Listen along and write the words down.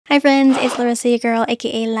Hi friends, it's Laressa, your girl,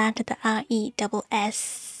 aka La to the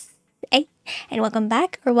R-E-S-S-A, and welcome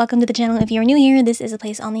back, or welcome to the channel if you're new here. This is a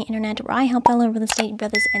place on the internet where I help fellow real estate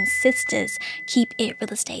brothers and sisters keep it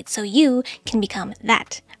real estate so you can become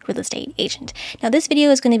that real estate agent. Now this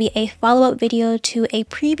video is going to be a follow-up video to a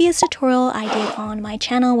previous tutorial I did on my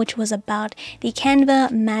channel, which was about the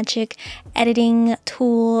Canva magic editing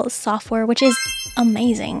tool software, which is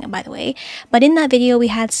amazing, by the way. But in that video we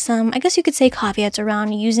had some, I guess you could say, caveats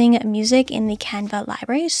around using music in the Canva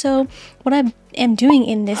library. So what I am doing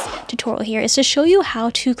in this tutorial here is to show you how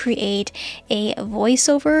to create a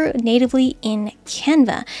voiceover natively in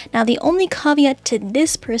Canva. Now the only caveat to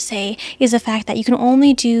this per se is the fact that you can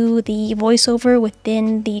only do the voiceover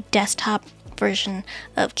within the desktop version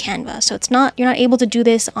of Canva. So you're not able to do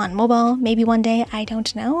this on mobile. Maybe one day, I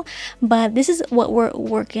don't know, but this is what we're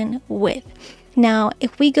working with. Now,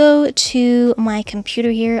 if we go to my computer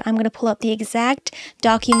here, I'm going to pull up the exact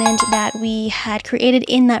document that we had created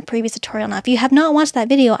in that previous tutorial. Now, if you have not watched that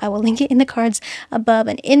video, I will link it in the cards above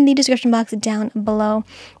and in the description box down below.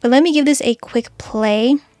 But let me give this a quick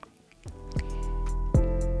play.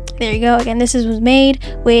 There you go. Again, this was made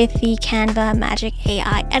with the Canva Magic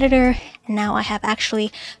AI editor. And now I have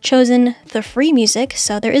actually chosen the free music.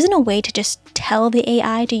 So there isn't a way to just tell the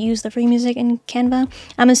AI to use the free music in Canva.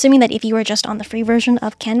 I'm assuming that if you were just on the free version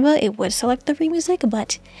of Canva, it would select the free music,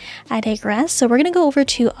 but I digress. So we're going to go over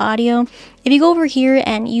to audio. If you go over here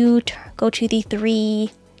and you go to the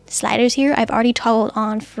three sliders here, I've already toggled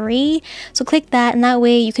on free, so click that, and that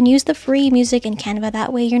way you can use the free music in Canva.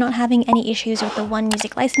 That way you're not having any issues with the one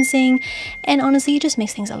music licensing, and honestly it just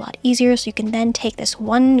makes things a lot easier. So you can then take this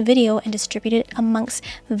one video and distribute it amongst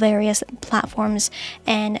various platforms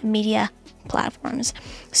and media platforms.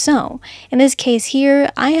 So in this case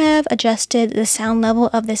here, I have adjusted the sound level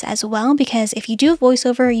of this as well, because if you do a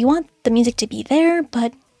voiceover, you want the music to be there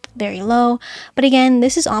but very low. But again,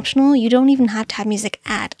 this is optional. You don't even have to have music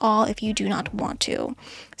at all if you do not want to.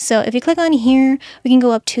 So if you click on here, we can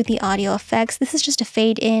go up to the audio effects. This is just a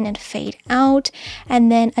fade in and fade out.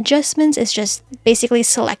 And then adjustments is just basically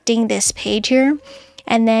selecting this page here.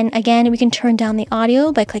 And then again, we can turn down the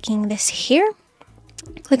audio by clicking this here.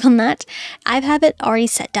 Click on that. I have it already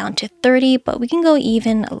set down to 30, but we can go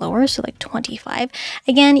even lower, so like 25.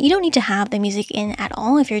 Again, you don't need to have the music in at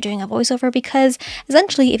all if you're doing a voiceover, because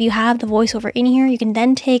essentially if you have the voiceover in here, you can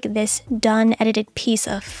then take this done edited piece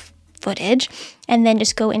of footage and then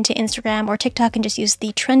just go into Instagram or TikTok and just use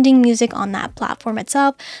the trending music on that platform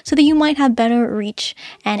itself, so that you might have better reach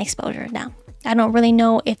and exposure. Now, I don't really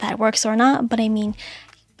know if that works or not, but I mean,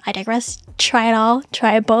 I digress. Try it all,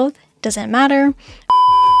 try it both, doesn't matter.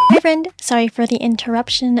 Hi friend, sorry for the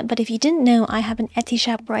interruption, but if you didn't know, I have an Etsy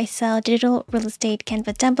shop where I sell digital real estate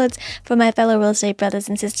Canva templates for my fellow real estate brothers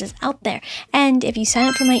and sisters out there. And if you sign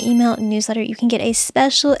up for my email newsletter, you can get a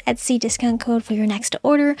special Etsy discount code for your next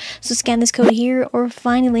order. So scan this code here or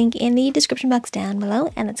find a link in the description box down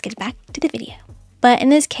below, and let's get back to the video. But in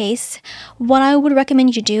this case, what I would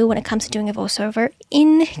recommend you do when it comes to doing a voiceover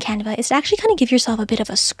in Canva is to actually kind of give yourself a bit of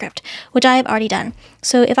a script, which I have already done.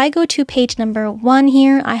 So if I go to page number 1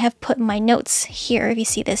 here, I have put my notes here. If you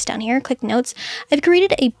see this down here, click notes. I've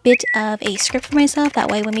created a bit of a script for myself.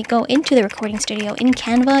 That way when we go into the recording studio in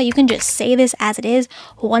Canva, you can just say this as it is,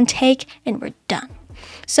 one take, and we're done.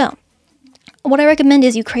 So what I recommend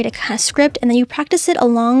is you create a kind of script and then you practice it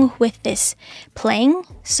along with this playing.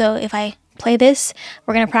 So if I play this,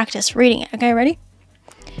 we're going to practice reading it. Okay, ready?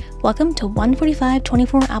 Welcome to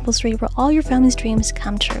 14524 Apple Street, where all your family's dreams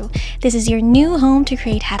come true. This is your new home to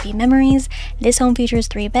create happy memories. This home features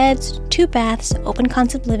 3 beds, 2 baths, open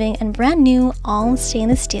concept living, and brand new all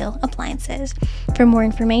stainless steel appliances. For more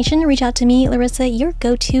information, reach out to me, Laressa, your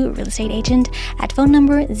go-to real estate agent, at phone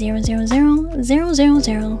number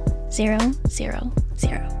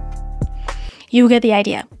 000-000-000. You get the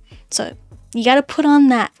idea. So you got to put on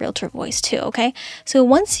that realtor voice too, okay? So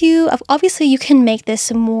once obviously you can make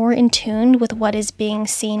this more in tune with what is being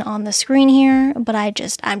seen on the screen here, but I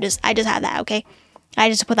just have that, okay? I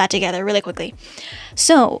just put that together really quickly.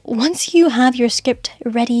 So once you have your script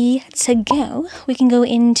ready to go, we can go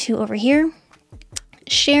into over here,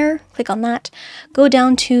 share, click on that, go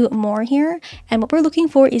down to more here, and what we're looking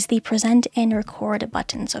for is the present and record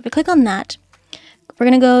button. So if we click on that, we're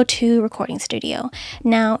going to go to Recording Studio.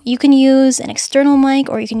 Now, you can use an external mic,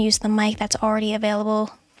 or you can use the mic that's already available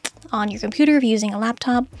on your computer if you're using a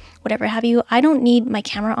laptop, whatever have you. I don't need my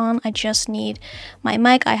camera on, I just need my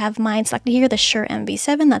mic. I have mine selected here, the Shure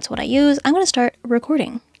MV7, that's what I use. I'm going to start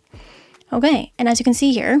recording. Okay, and as you can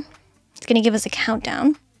see here, it's going to give us a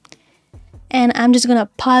countdown. And I'm just gonna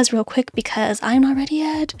pause real quick because I'm not ready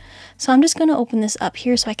yet. So I'm just gonna open this up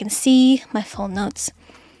here so I can see my full notes.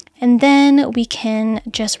 And then we can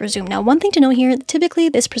just resume. Now, one thing to note here, typically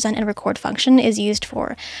this present and record function is used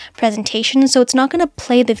for presentation. So it's not gonna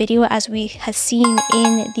play the video as we have seen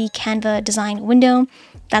in the Canva design window.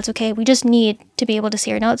 That's okay, we just need to be able to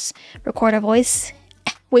see our notes, record our voice,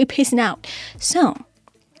 way pacing out. So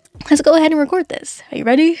let's go ahead and record this. Are you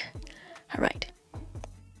ready? All right.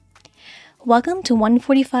 Welcome to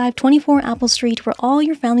 14524 Apple Street, where all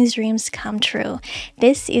your family's dreams come true.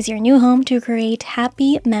 This is your new home to create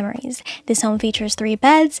happy memories. This home features 3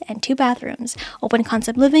 beds and 2 bathrooms, open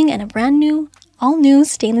concept living, and a brand new, all new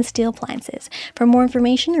stainless steel appliances. For more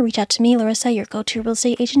information, reach out to me, Laressa, your go-to real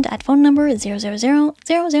estate agent, at phone number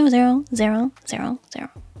 000-000-000.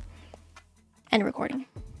 End recording.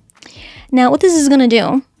 Now, what this is going to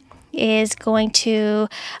do is going to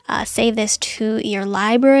save this to your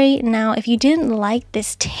library. Now, if you didn't like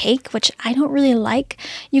this take, which I don't really like,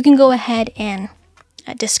 you can go ahead and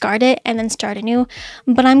discard it and then start anew.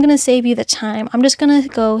 But I'm going to save you the time. I'm just going to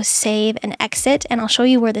go save and exit, and I'll show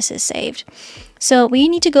you where this is saved. So we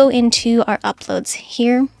need to go into our uploads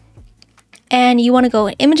here, and you want to go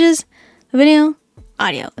in images, video,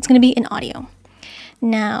 audio. It's going to be in audio.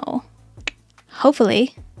 Now,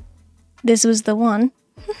 hopefully this was the one.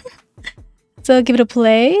 So give it a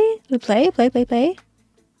play. Play.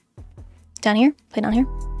 Down here, play down here.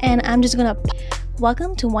 And I'm just gonna,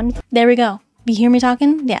 welcome to one, there we go. You hear me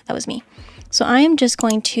talking? Yeah, that was me. So I am just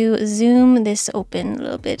going to zoom this open a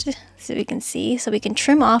little bit so we can see, so we can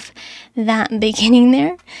trim off that beginning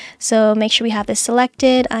there. So make sure we have this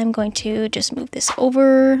selected. I'm going to just move this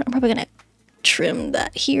over. I'm probably gonna trim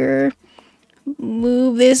that here,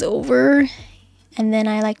 move this over. And then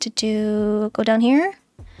I like to go down here,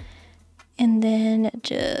 and then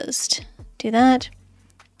just do that.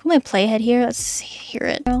 Put my playhead here. Let's hear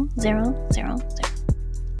it. 0, 0, 0, 0.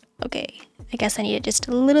 Okay, I guess I need it just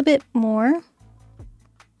a little bit more.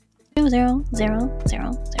 0, 0, 0,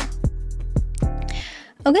 0, 0.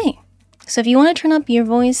 Okay, so if you want to turn up your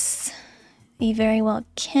voice, you very well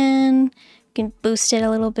can. You can boost it a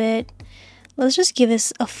little bit. Let's just give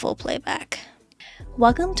this a full playback.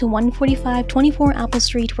 Welcome to 14524 Apple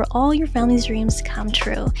Street, where all your family's dreams come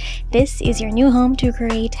true. This is your new home to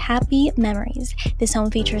create happy memories. This home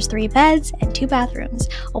features 3 beds and 2 bathrooms,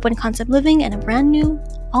 open concept living, and a brand new,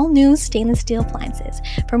 all new stainless steel appliances.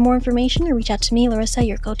 For more information, reach out to me, Laressa,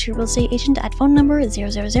 your go-to real estate agent, at phone number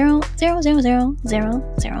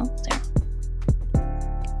 000-000-000.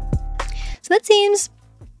 So that seems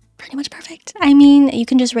pretty much perfect. I mean, you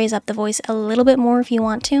can just raise up the voice a little bit more if you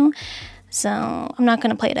want to. So I'm not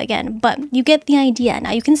going to play it again, but you get the idea.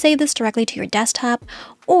 Now you can save this directly to your desktop,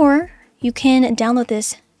 or you can download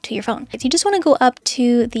this to your phone. If you just want to go up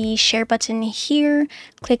to the share button here,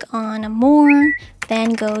 click on more,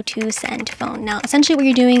 then go to send phone. Now, essentially what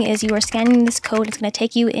you're doing is you are scanning this code. It's going to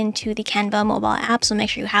take you into the Canva mobile app, so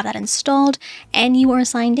make sure you have that installed and you are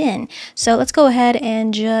signed in. So let's go ahead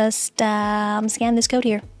and just scan this code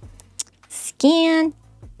here. Scan.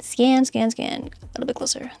 A little bit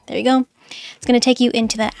closer. There you go. It's going to take you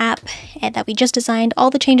into the app that we just designed. All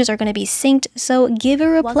the changes are going to be synced, so give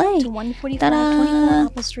her a play. Welcome to 14524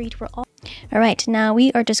 Apple Street. All right, now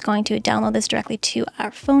we are just going to download this directly to our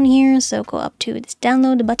phone here. So go up to this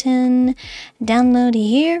download button, download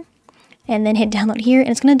here, and then hit download here, and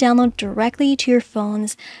it's going to download directly to your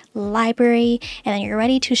phone's library, and then you're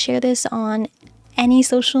ready to share this on any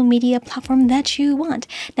social media platform that you want.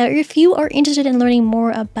 Now, if you are interested in learning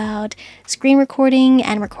more about screen recording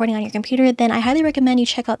and recording on your computer, then I highly recommend you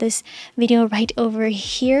check out this video right over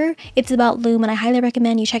here. It's about Loom, and I highly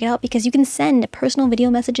recommend you check it out because you can send personal video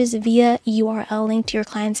messages via URL link to your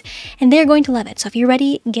clients, and they're going to love it. So if you're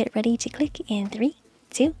ready, get ready to click in 3,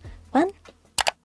 2, 1.